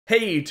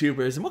Hey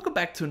YouTubers, and welcome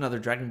back to another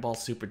Dragon Ball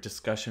Super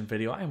discussion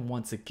video. I am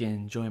once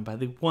again joined by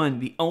the one,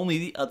 the only,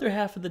 the other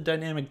half of the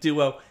dynamic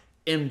duo,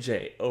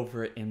 MJ,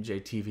 over at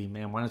MJ TV.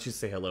 Man, why don't you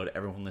say hello to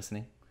everyone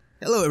listening?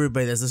 Hello,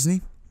 everybody that's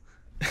listening.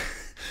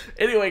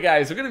 Anyway,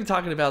 guys, we're going to be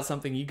talking about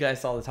something you guys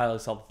saw the title,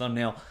 saw the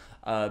thumbnail.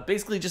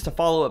 Basically just a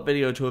follow-up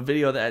video to a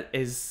video that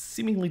is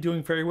seemingly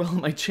doing very well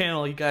on my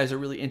channel. You guys are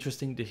really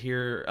interesting to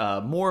hear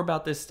more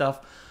about this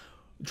stuff.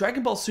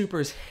 Dragon Ball Super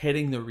is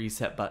hitting the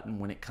reset button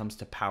when it comes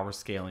to power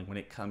scaling, when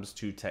it comes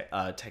to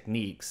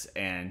techniques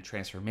and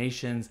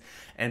transformations,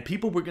 and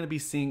people we're going to be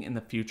seeing in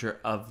the future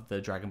of the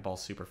Dragon Ball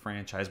Super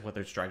franchise, whether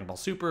it's Dragon Ball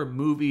Super,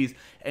 movies,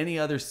 any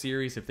other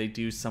series, if they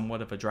do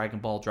somewhat of a Dragon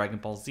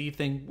Ball Z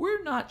thing,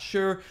 we're not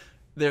sure.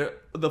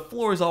 The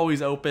floor is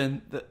always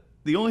open.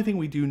 The only thing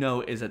we do know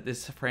is that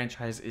this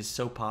franchise is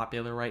so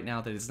popular right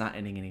now that it's not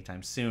ending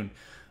anytime soon.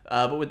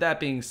 But with that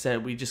being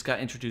said, we just got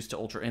introduced to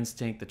Ultra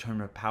Instinct. The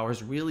Tournament of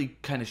Powers really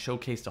kind of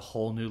showcased a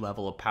whole new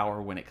level of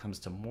power when it comes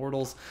to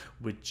mortals,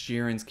 with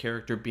Jiren's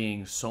character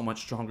being so much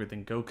stronger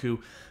than Goku.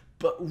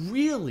 But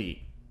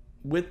really,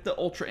 with the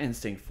Ultra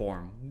Instinct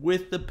form,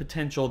 with the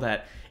potential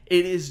that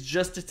it is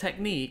just a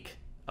technique,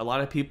 a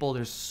lot of people,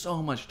 there's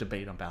so much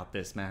debate about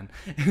this, man,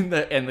 in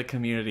the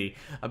community,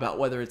 about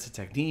whether it's a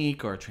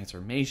technique or a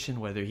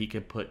transformation, whether he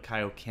could put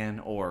Kaioken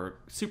or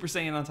Super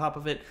Saiyan on top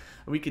of it.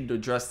 We could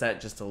address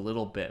that just a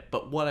little bit.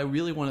 But what I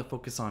really want to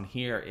focus on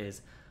here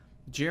is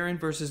Jiren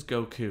versus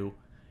Goku,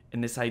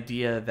 and this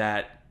idea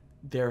that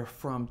they're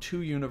from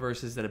two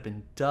universes that have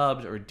been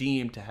dubbed or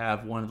deemed to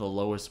have one of the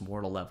lowest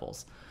mortal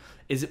levels.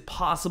 Is it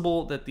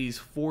possible that these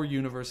four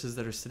universes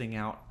that are sitting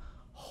out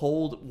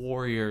hold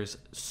warriors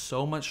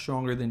so much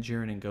stronger than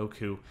Jiren and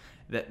Goku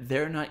that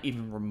they're not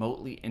even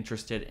remotely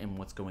interested in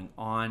what's going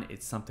on?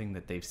 It's something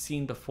that they've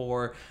seen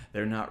before.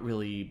 They're not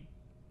really,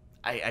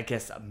 I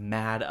guess,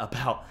 mad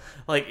about,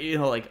 like, you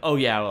know, like, oh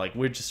yeah, like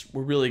we're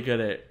really good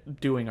at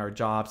doing our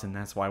jobs and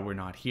that's why we're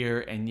not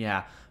here. And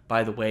yeah,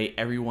 by the way,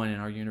 everyone in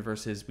our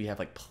universes, we have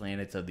like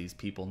planets of these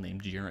people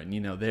named Jiren. You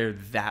know, they're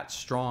that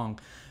strong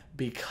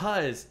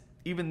because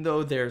even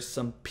though there's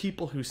some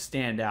people who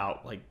stand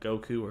out, like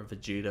Goku or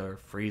Vegeta or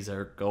Frieza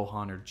or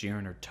Gohan or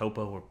Jiren or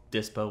Toppo or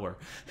Dispo or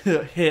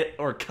Hit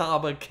or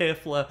Kaba,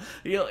 Kefla,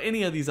 you know,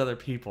 any of these other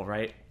people,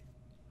 right?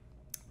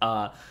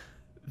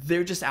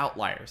 They're just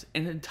outliers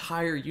in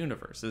entire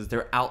universes.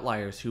 They're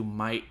outliers who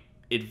might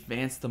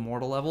advance the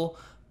mortal level,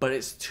 but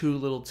it's too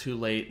little too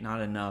late,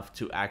 not enough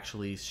to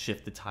actually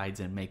shift the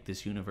tides and make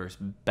this universe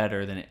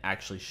better than it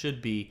actually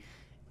should be.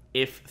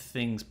 If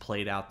things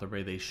played out the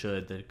way they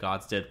should, the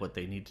gods did what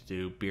they need to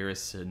do,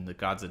 Beerus and the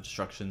gods of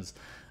destructions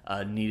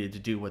needed to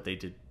do what they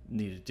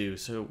need to do.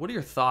 So what are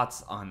your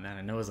thoughts on that?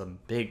 I know it's a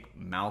big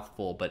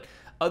mouthful, but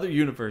other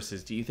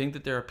universes, do you think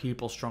that there are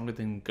people stronger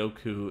than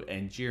Goku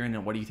and Jiren,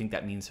 and what do you think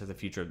that means for the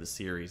future of the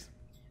series?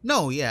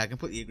 No, yeah, I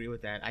completely agree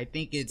with that. I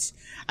think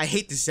I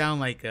hate to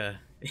sound like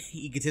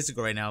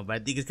egotistical right now, but I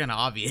think it's kind of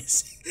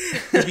obvious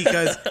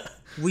because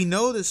we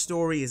know the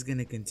story is going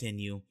to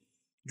continue.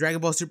 Dragon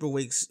Ball Super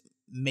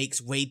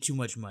makes way too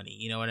much money.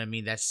 You know what I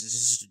mean? That's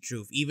just the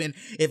truth. Even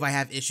if I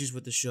have issues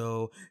with the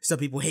show, some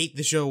people hate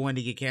the show when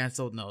they get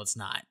canceled. No, it's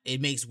not.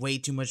 It makes way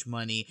too much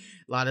money,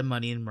 a lot of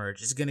money in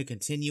merch. It's going to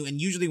continue. And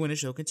usually when a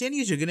show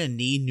continues, you're going to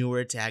need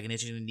newer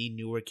antagonists. You're going to need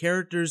newer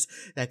characters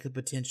that could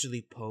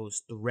potentially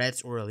pose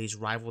threats or at least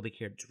rival the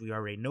characters we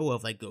already know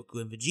of, like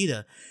Goku and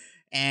Vegeta.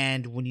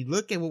 And when you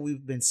look at what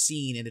we've been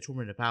seeing in the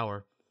Tournament of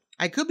Power,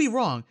 I could be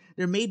wrong.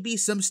 There may be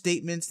some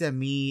statements that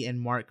me and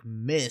Mark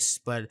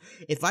missed, but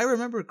if I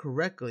remember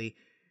correctly,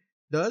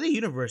 the other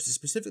universes,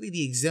 specifically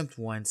the exempt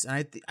ones,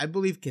 and I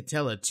believe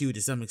Catella too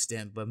to some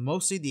extent, but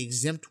mostly the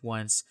exempt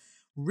ones,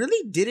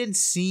 really didn't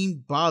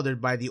seem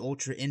bothered by the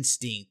Ultra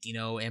Instinct, you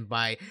know, and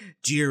by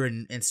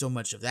Jiren and so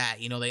much of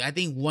that. You know, like I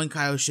think one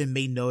Kaioshin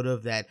made note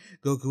of that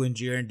Goku and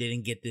Jiren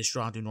didn't get this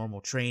strong through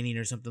normal training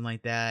or something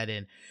like that,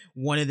 and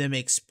one of them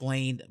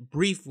explained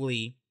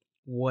briefly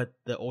what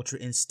the Ultra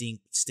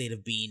Instinct state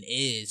of being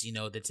is, you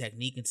know, the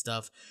technique and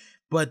stuff,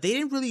 but they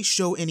didn't really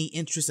show any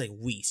interest like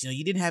Whis. You know,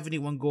 you didn't have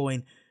anyone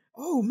going,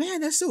 oh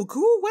man, that's so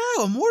cool,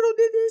 wow, Immortal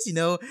did this, you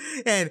know,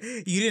 and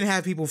you didn't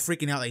have people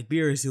freaking out like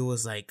Beerus, who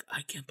was like,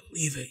 I can't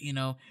believe it, you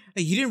know,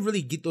 like, you didn't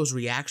really get those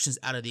reactions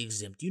out of the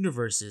exempt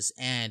universes.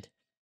 And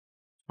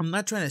I'm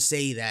not trying to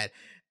say that,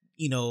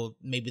 you know,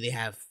 maybe they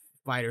have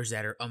fighters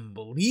that are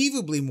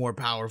unbelievably more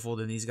powerful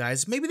than these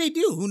guys. Maybe they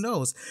do, who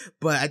knows?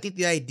 But I think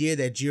the idea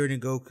that Jiren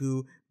and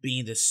Goku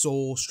being the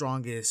sole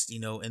strongest, you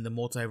know, in the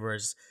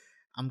multiverse,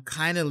 I'm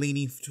kind of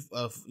leaning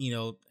you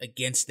know,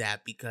 against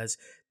that, because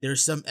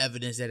there's some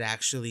evidence that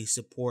actually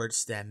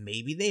supports that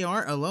maybe they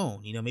aren't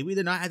alone. You know, maybe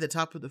they're not at the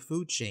top of the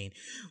food chain.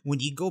 When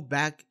you go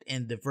back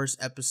in the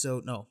first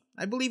episode, no,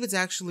 I believe it's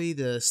actually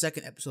the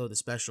second episode of the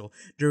special,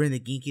 during the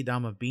Genki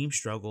Dama beam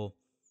struggle,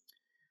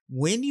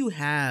 when you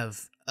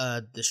have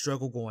the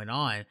struggle going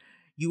on,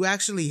 you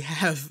actually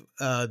have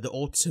the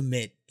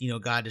ultimate, you know,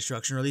 god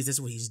destruction, or at least that's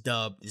what he's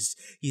dubbed.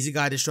 He's a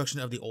god destruction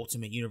of the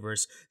ultimate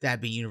universe,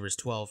 that being Universe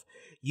 12.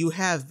 You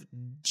have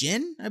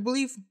Jin, I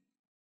believe,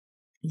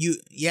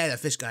 The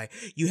fish guy.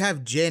 You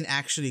have Jin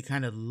actually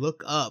kind of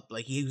look up,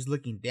 like he was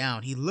looking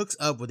down. He looks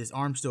up with his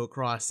arm still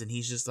crossed, and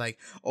he's just like,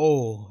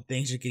 "Oh,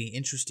 things are getting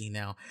interesting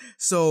now."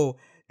 So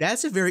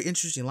that's a very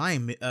interesting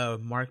line,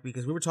 Mark,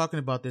 because we were talking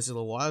about this a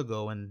little while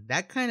ago, and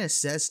that kind of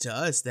says to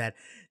us that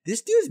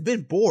this dude's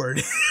been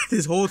bored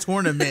this whole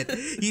tournament.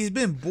 He's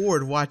been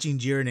bored watching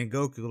Jiren and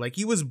Goku. Like,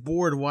 he was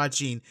bored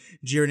watching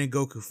Jiren and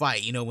Goku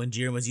fight. You know, when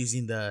Jiren was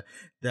using the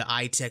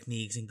eye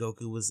techniques and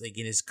Goku was like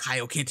in his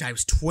Kaioken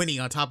times 20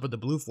 on top of the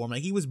blue form.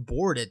 Like, he was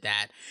bored at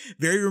that.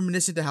 Very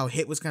reminiscent to how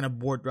Hit was kind of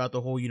bored throughout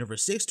the whole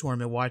Universe 6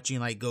 tournament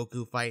watching like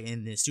Goku fight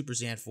in the Super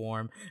Saiyan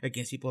form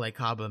against people like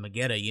Kaba and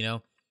Magetta, you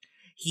know.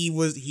 He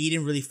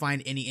didn't really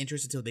find any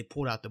interest until they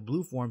pulled out the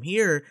blue form.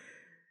 Here,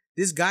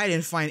 this guy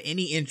didn't find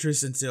any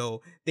interest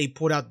until they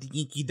pulled out the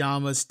Genki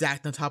Dama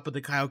stacked on top of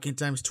the Kaioken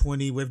times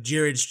 20 with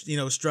Jiren, you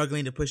know,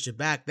 struggling to push it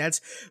back.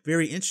 That's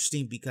very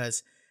interesting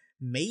because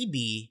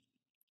maybe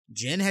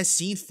Jin has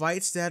seen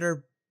fights that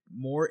are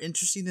more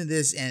interesting than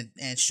this and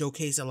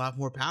showcase a lot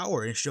more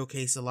power and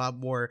showcase a lot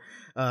more,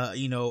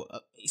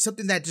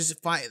 something that just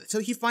so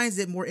he finds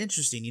it more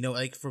interesting, you know,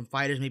 like from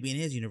fighters maybe in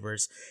his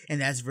universe. And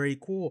that's very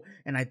cool.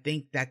 And I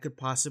think that could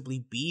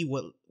possibly be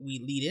what we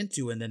lead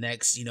into in the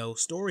next, you know,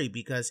 story,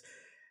 because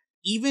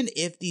even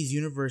if these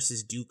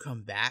universes do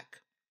come back,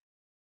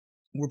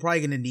 we're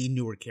probably going to need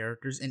newer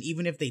characters. And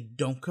even if they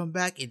don't come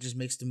back, it just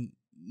makes the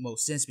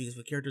most sense because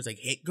with characters like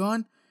Hit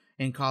gone,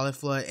 and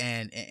Caulifla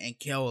and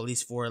Kale at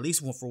least for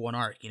one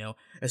arc, you know,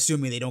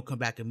 assuming they don't come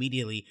back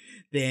immediately,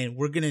 then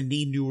we're gonna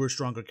need newer,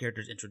 stronger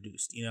characters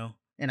introduced, you know,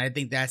 and I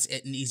think that's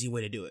an easy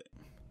way to do it.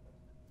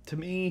 To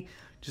me,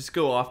 just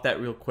go off that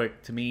real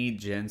quick. To me,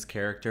 Jin's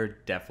character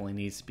definitely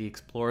needs to be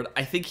explored.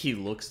 I think he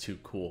looks too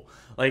cool.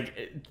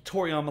 Like,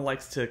 Toriyama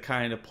likes to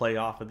kind of play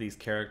off of these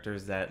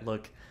characters that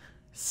look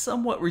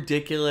somewhat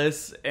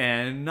ridiculous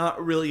and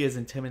not really as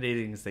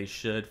intimidating as they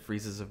should.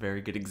 Frieza's a very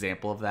good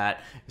example of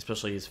that,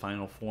 especially his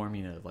final form.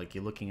 You know, like,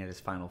 you're looking at his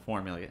final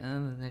form, you're like,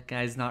 that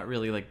guy's not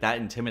really like that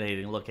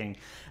intimidating looking.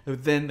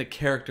 But then the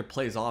character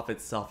plays off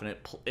itself, and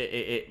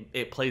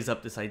it plays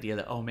up this idea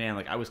that, oh man,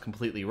 like, I was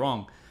completely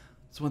wrong.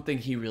 It's one thing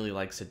he really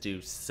likes to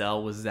do.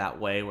 Cell was that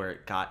way, where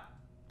it got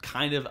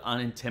kind of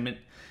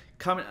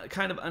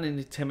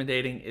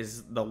unintimidating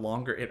is the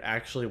longer it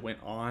actually went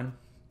on.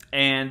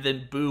 And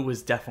then Boo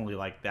was definitely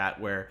like that,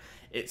 where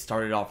it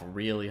started off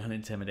really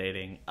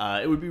unintimidating.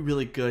 It would be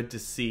really good to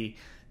see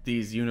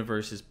these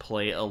universes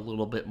play a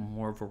little bit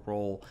more of a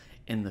role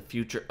in the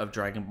future of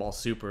Dragon Ball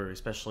Super,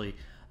 especially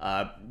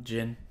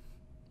Jin.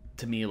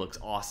 To me, looks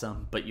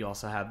awesome, but you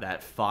also have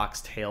that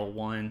foxtail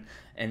one,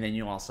 and then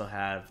you also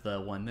have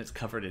the one that's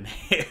covered in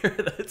hair.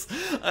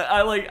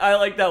 I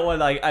like that one.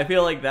 Like, I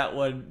feel like that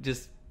one,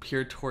 just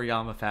pure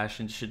Toriyama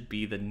fashion, should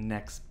be the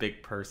next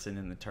big person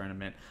in the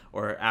tournament,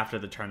 or after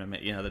the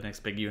tournament, you know, the next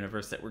big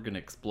universe that we're going to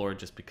explore,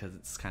 just because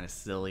it's kind of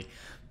silly.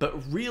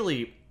 But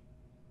really,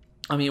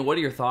 I mean, what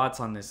are your thoughts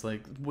on this?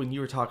 Like, when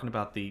you were talking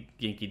about the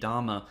Genki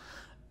Dama,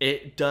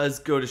 it does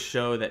go to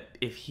show that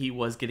if he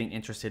was getting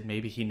interested,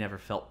 maybe he never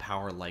felt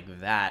power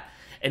like that.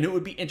 And it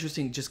would be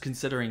interesting, just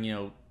considering, you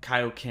know,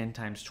 Kaioken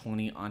times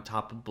 20 on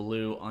top of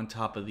Blue, on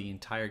top of the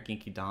entire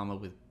Genki Dama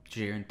with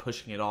Jiren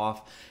pushing it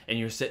off, and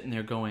you're sitting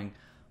there going,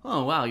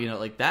 oh wow, you know,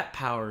 like, that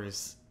power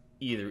is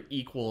either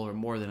equal or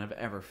more than I've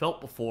ever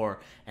felt before.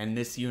 And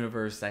this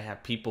universe, I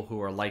have people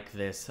who are like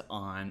this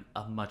on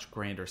a much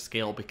grander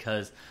scale,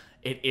 because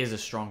it is a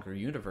stronger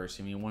universe.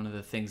 I mean, one of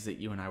the things that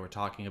you and I were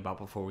talking about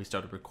before we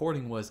started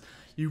recording was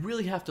you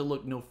really have to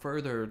look no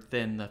further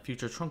than the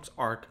Future Trunks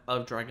arc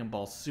of Dragon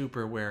Ball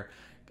Super, where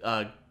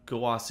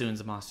Gowasu and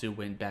Zamasu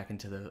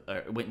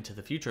went into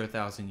the future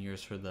 1,000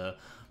 years for the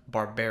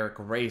barbaric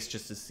race,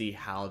 just to see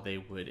how they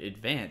would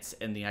advance.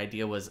 And the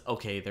idea was,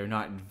 okay, they're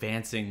not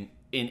advancing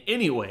in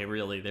any way,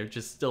 really. They're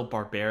just still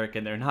barbaric,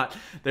 and they're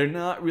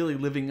not really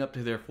living up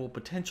to their full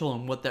potential.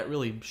 And what that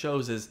really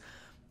shows is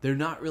they're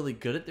not really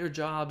good at their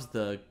jobs.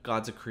 The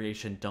gods of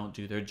creation don't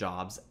do their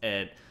jobs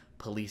at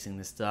policing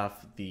this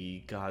stuff.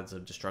 The gods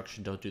of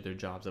destruction don't do their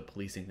jobs at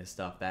policing this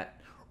stuff.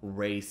 That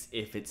race,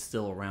 if it's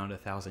still around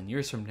 1,000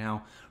 years from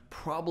now,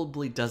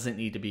 probably doesn't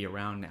need to be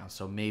around now.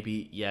 So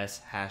maybe,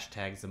 yes,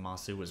 hashtag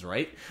Zamasu was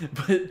right,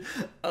 but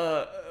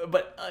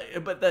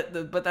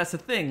that's the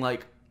thing.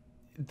 Like,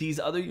 these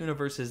other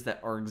universes that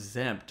are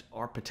exempt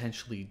are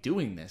potentially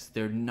doing this.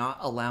 They're not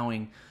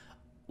allowing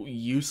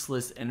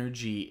useless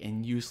energy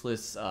and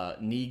useless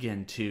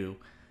Negan to,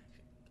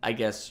 I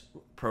guess,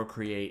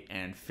 procreate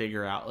and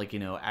figure out, like, you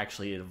know,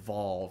 actually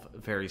evolve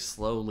very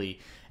slowly.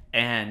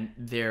 And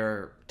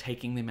they're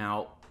taking them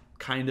out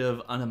kind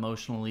of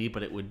unemotionally,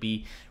 but it would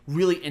be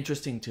really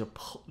interesting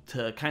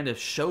to kind of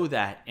show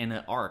that in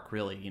an arc,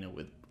 really, you know,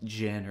 with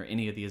Jin or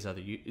any of these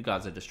other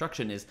gods of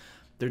destruction, is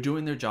they're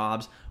doing their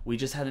jobs. We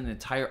just had an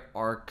entire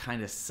arc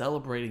kind of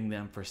celebrating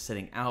them for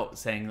sitting out,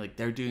 saying, like,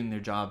 they're doing their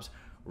jobs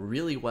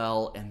really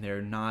well, and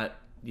they're not,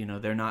 you know,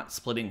 they're not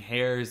splitting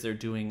hairs. They're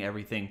doing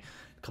everything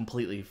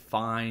completely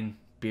fine.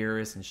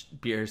 Beerus, and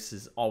Beerus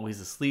is always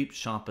asleep.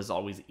 Champa's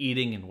always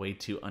eating and way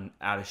too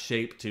out of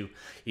shape to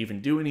even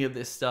do any of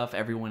this stuff.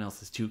 Everyone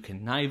else is too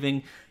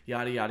conniving,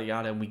 yada, yada,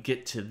 yada. And we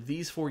get to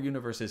these 4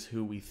 universes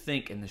who we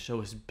think, and the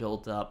show is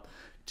built up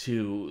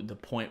to the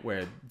point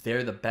where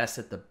they're the best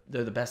of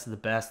the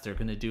best. They're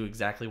going to do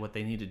exactly what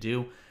they need to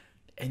do.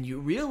 And you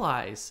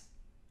realize,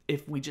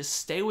 if we just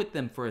stay with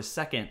them for a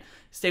second,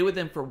 stay with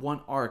them for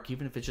one arc,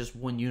 even if it's just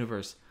one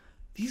universe,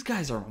 these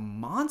guys are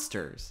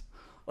monsters.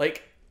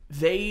 Like,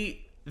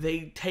 they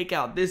take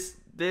out this,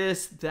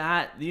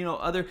 that,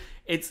 other.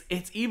 It's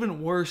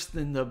even worse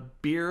than the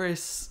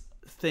Beerus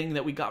thing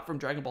that we got from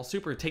Dragon Ball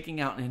Super,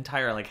 taking out an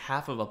entire, like,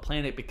 half of a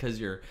planet because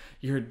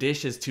your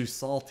dish is too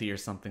salty or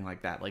something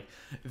like that. Like,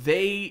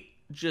 they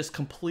just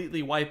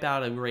completely wipe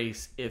out a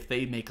race if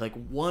they make, like,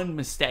 one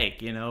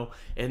mistake,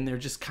 and they're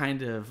just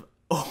kind of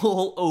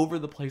all over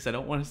the place. I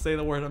don't want to say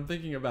the word I'm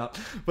thinking about,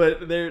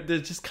 but they're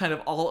just kind of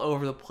all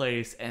over the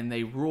place, and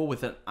they rule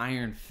with an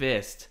iron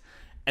fist.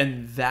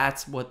 And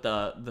that's what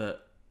the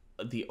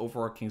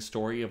overarching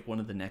story of one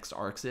of the next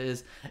arcs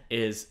is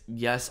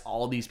yes,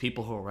 all these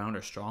people who are around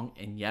are strong,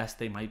 and yes,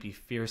 they might be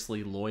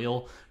fiercely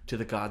loyal to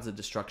the gods of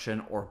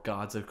destruction or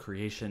gods of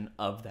creation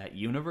of that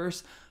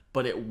universe,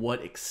 but at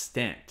what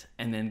extent?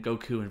 And then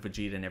Goku and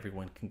Vegeta and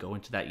everyone can go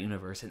into that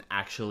universe and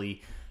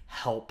actually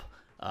help,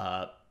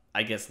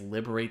 I guess,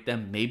 liberate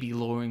them, maybe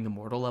lowering the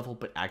mortal level,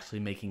 but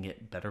actually making it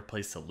a better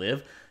place to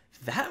live.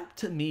 That,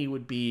 to me,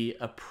 would be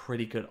a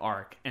pretty good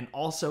arc. And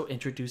also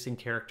introducing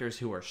characters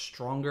who are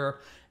stronger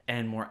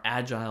and more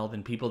agile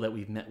than people that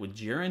we've met with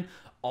Jiren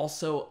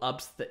also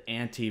ups the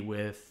ante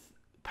with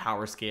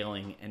power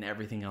scaling and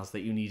everything else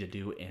that you need to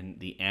do in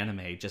the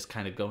anime. Just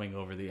kind of going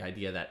over the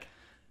idea that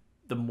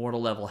the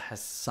mortal level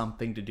has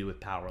something to do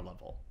with power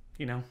level,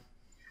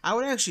 I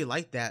would actually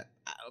like that.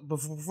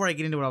 Before I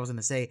get into what I was going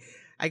to say,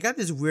 I got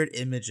this weird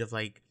image of,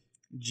 like,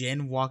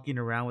 Jin walking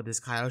around with this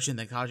Kaioshin.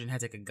 The Kaioshin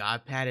has, like, a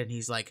god pad, and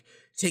he's like,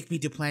 take me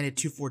to planet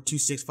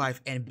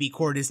 24265 and B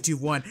coordinates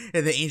 21.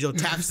 And the angel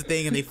taps the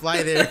thing and they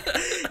fly there.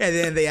 And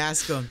then they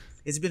ask him,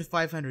 it's been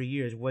 500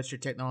 years. What's your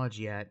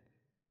technology at?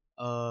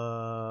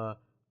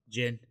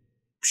 Jin.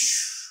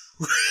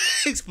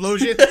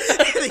 Explosion.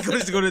 They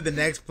just go to the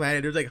next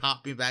planet. They're like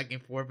hopping back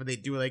and forth, but they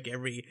do it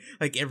every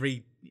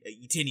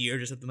 10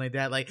 years or something like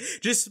that. Like,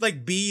 just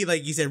like be,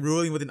 like you said,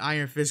 ruling with an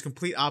iron fist,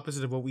 complete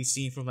opposite of what we've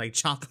seen from like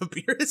Champa,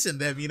 Beerus and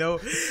them,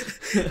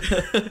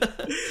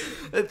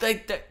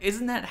 Like,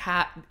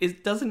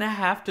 doesn't that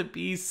have to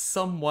be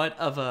somewhat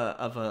of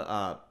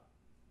a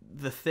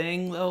the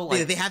thing though?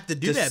 Like, they have to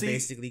do that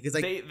basically, because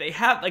like they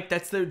have, like,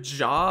 that's their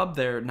job.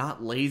 They're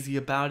not lazy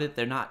about it.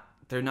 They're not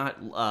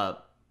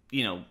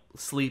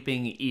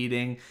sleeping,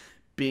 eating,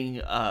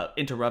 being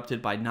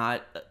interrupted by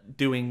not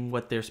doing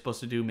what they're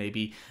supposed to do.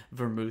 Maybe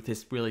Vermouth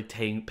is really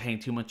paying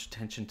too much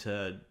attention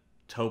to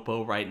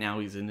Topo right now.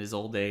 He's in his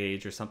old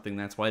age or something.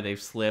 That's why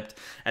they've slipped.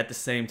 At the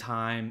same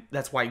time,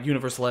 that's why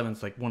Universe 11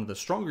 is like one of the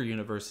stronger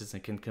universes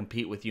and can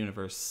compete with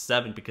Universe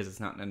 7 because it's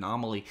not an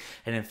anomaly.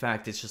 And in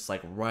fact, it's just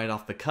like right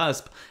off the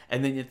cusp.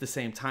 And then at the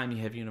same time,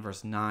 you have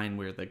Universe 9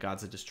 where the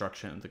gods of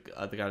destruction, the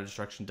god of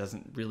destruction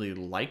doesn't really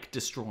like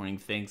destroying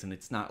things, and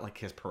it's not like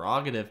his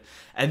prerogative.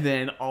 And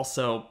then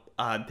also,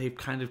 they've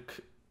kind of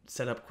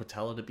set up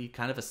Quintella to be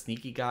kind of a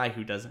sneaky guy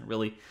who doesn't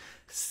really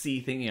see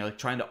things, like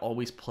trying to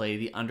always play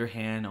the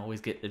underhand, always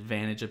get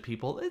advantage of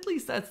people. At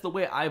least that's the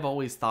way I've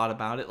always thought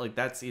about it. Like,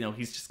 that's,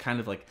 he's just kind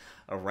of like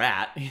a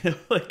rat,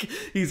 like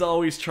he's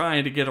always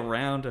trying to get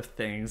around of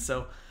things.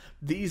 So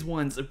these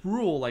ones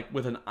rule like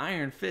with an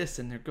iron fist,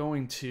 and they're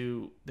going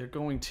to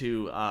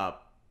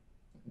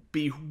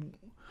be,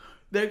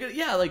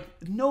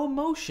 like no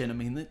emotion. I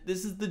mean,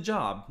 this is the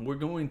job. We're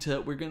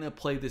gonna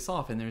play this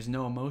off, and there's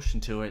no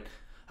emotion to it.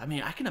 I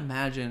mean, I can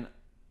imagine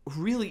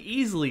really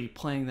easily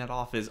playing that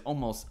off as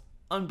almost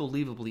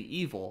unbelievably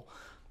evil,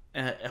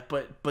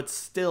 but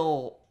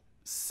still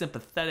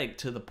sympathetic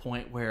to the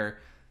point where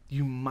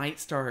you might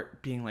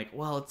start being like,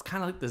 well, it's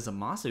kind of like the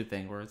Zamasu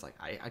thing where it's like,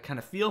 I kind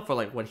of feel for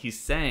like what he's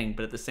saying,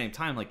 but at the same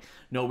time, like,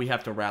 no, we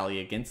have to rally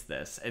against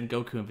this, and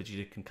Goku and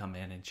Vegeta can come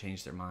in and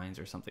change their minds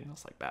or something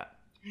else like that.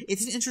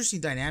 It's an interesting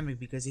dynamic,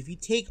 because if you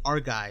take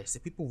our guys, the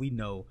people we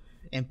know,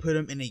 and put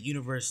them in a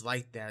universe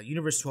like that,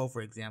 Universe 12,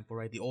 for example,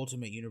 right, the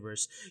ultimate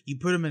universe, you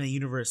put them in a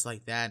universe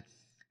like that,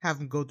 have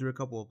them go through a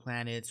couple of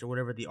planets or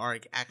whatever the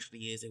arc actually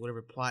is, like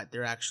whatever plot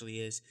there actually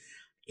is,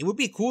 it would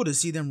be cool to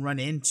see them run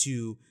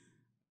into,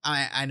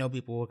 I know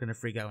people are going to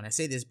freak out when I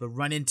say this, but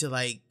run into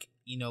like,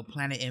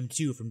 Planet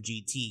M2 from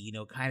GT,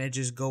 kind of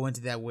just go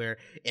into that where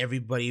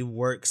everybody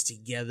works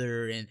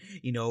together, and,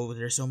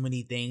 there's so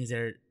many things that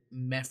are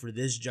meant for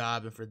this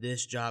job and for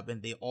this job,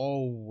 and they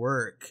all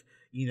work,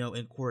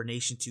 in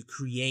coordination to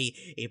create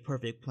a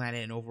perfect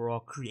planet and overall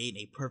create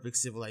a perfect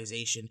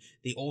civilization,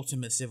 the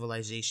ultimate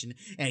civilization.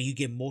 And you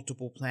get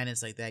multiple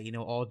planets like that,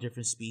 all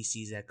different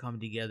species that come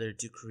together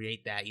to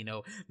create that,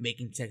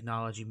 making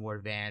technology more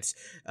advanced,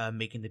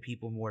 making the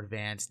people more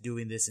advanced,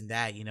 doing this and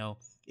that,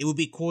 it would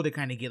be cool to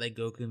kind of get like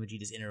Goku and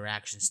Vegeta's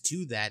interactions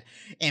to that.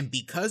 And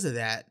because of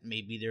that,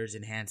 maybe there's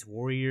enhanced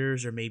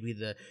warriors, or maybe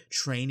the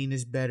training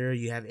is better.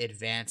 You have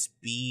advanced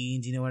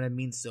beings, you know what I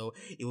mean? So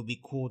it would be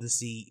cool to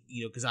see,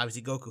 because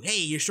obviously Goku, hey,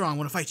 you're strong, I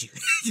want to fight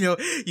you.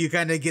 You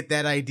kind of get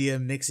that idea,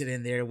 mix it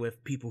in there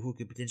with people who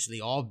could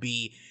potentially all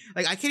be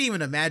like, I can't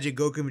even imagine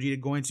Goku and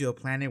Vegeta going to a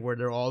planet where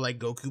they're all like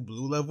Goku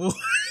Blue level.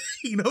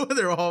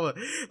 They're all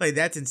like,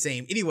 that's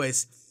insane.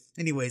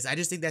 Anyways, I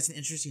just think that's an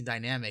interesting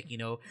dynamic,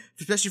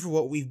 especially for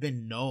what we've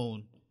been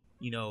known,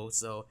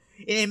 so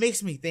it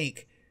makes me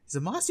think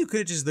Zamasu could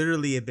have just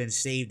literally have been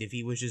saved if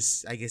he was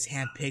just, I guess,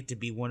 handpicked to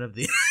be one of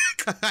the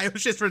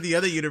Kaioshis for the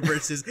other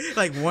universes,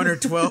 like 1 or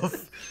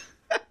 12.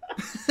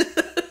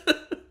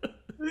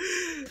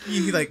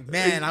 You like,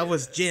 man, I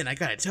was Jin. I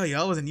gotta tell you,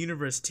 I was in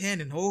Universe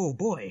 10, and oh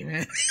boy,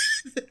 man,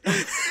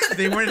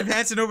 they weren't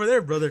advancing over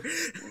there, brother.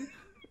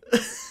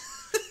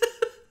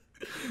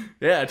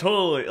 Yeah,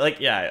 totally. Like,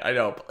 yeah, I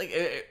know. But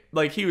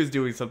like he was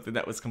doing something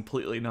that was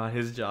completely not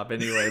his job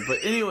anyway. But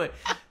anyway,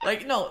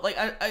 like, no, like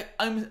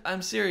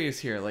I'm serious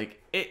here. Like,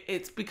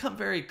 it's become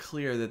very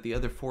clear that the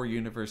other 4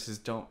 universes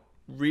don't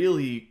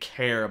really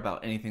care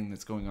about anything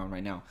that's going on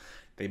right now.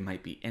 They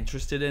might be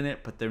interested in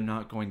it, but they're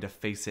not going to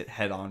face it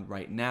head on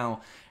right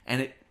now.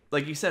 And it,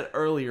 like you said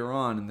earlier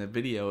on in the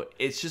video,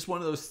 it's just one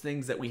of those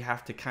things that we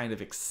have to kind of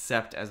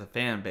accept as a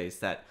fan base,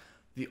 that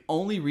the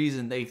only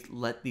reason they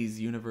let these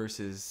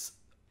universes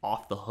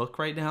off the hook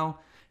right now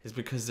is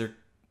because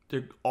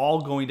they're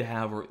all going to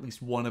have, or at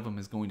least one of them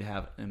is going to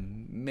have, a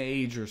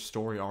major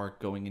story arc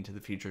going into the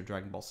future of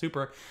Dragon Ball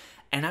Super.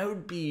 And I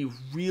would be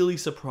really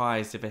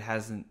surprised if it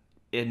had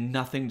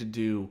nothing to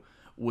do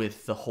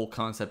with the whole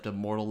concept of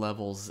mortal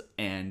levels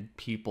and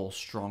people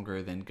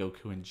stronger than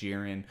Goku and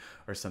Jiren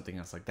or something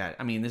else like that.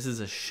 I mean, this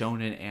is a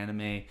shonen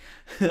anime.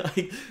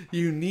 Like,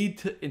 you need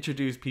to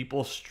introduce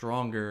people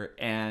stronger,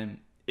 and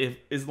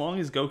as long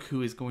as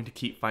Goku is going to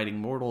keep fighting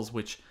mortals,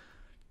 which,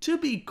 to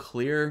be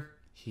clear,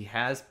 he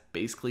has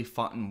basically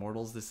fought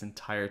mortals this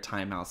entire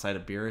time outside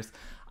of Beerus.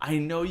 I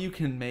know you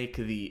can make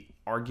the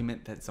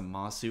argument that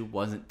Zamasu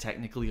wasn't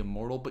technically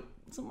immortal, but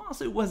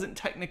Zamasu wasn't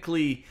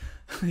technically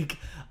like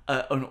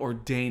an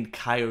ordained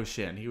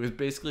Kaioshin. He was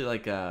basically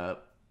like a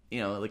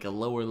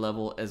lower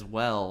level as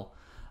well.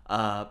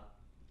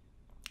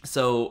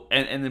 So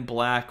and then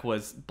Black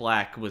was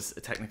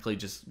technically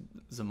just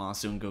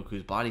Zamasu and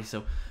Goku's body.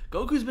 So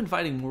Goku's been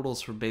fighting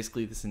mortals for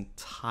basically this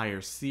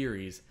entire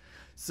series.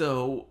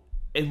 So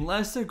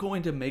unless they're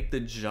going to make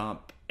the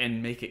jump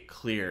and make it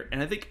clear,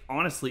 and I think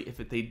honestly, if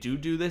they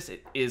do this,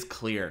 it is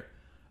clear,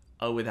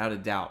 without a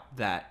doubt,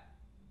 that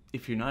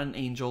if you're not an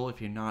angel,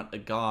 if you're not a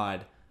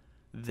god,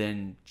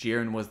 then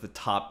Jiren was the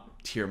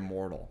top tier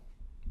mortal.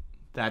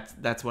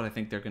 That's what I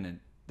think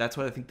that's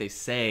what I think they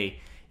say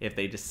if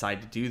they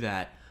decide to do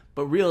that.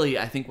 But really,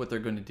 I think what they're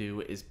going to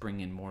do is bring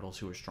in mortals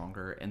who are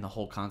stronger, and the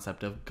whole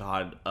concept of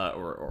god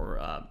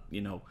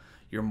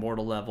your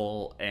mortal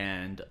level,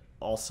 and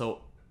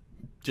also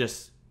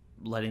just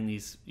letting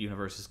these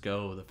universes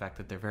go. The fact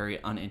that they're very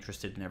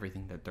uninterested in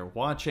everything that they're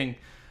watching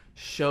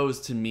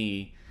shows to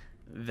me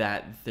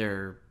that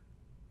they're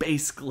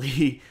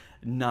basically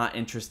not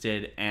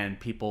interested, and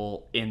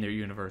people in their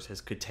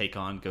universes could take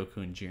on Goku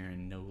and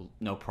Jiren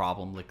no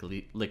problem,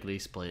 lickety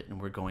split. And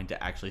we're going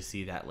to actually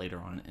see that later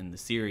on in the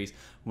series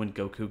when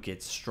Goku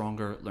gets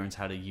stronger, learns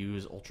how to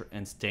use Ultra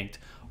Instinct,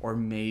 or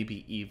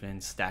maybe even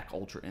stack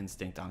Ultra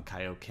Instinct on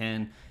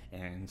Kaioken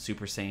and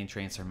Super Saiyan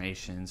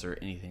transformations or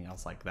anything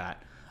else like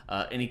that.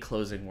 Any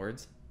closing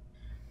words?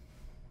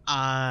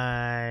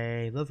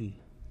 I love you.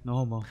 No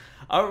homo.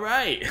 All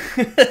right.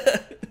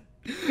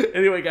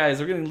 Anyway, guys,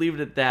 we're going to leave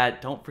it at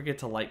that. Don't forget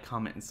to like,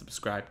 comment, and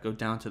subscribe. Go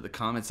down to the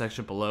comment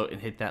section below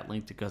and hit that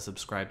link to go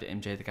subscribe to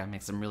MJ. The guy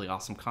makes some really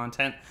awesome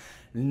content.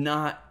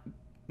 Not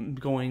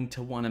going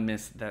to want to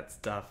miss that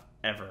stuff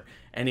ever.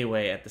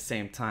 Anyway, at the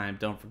same time,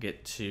 don't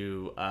forget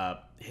to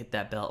hit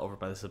that bell over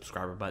by the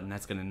subscriber button.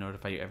 That's going to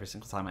notify you every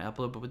single time I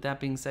upload. But with that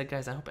being said,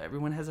 guys, I hope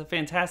everyone has a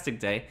fantastic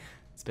day.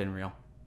 It's been real.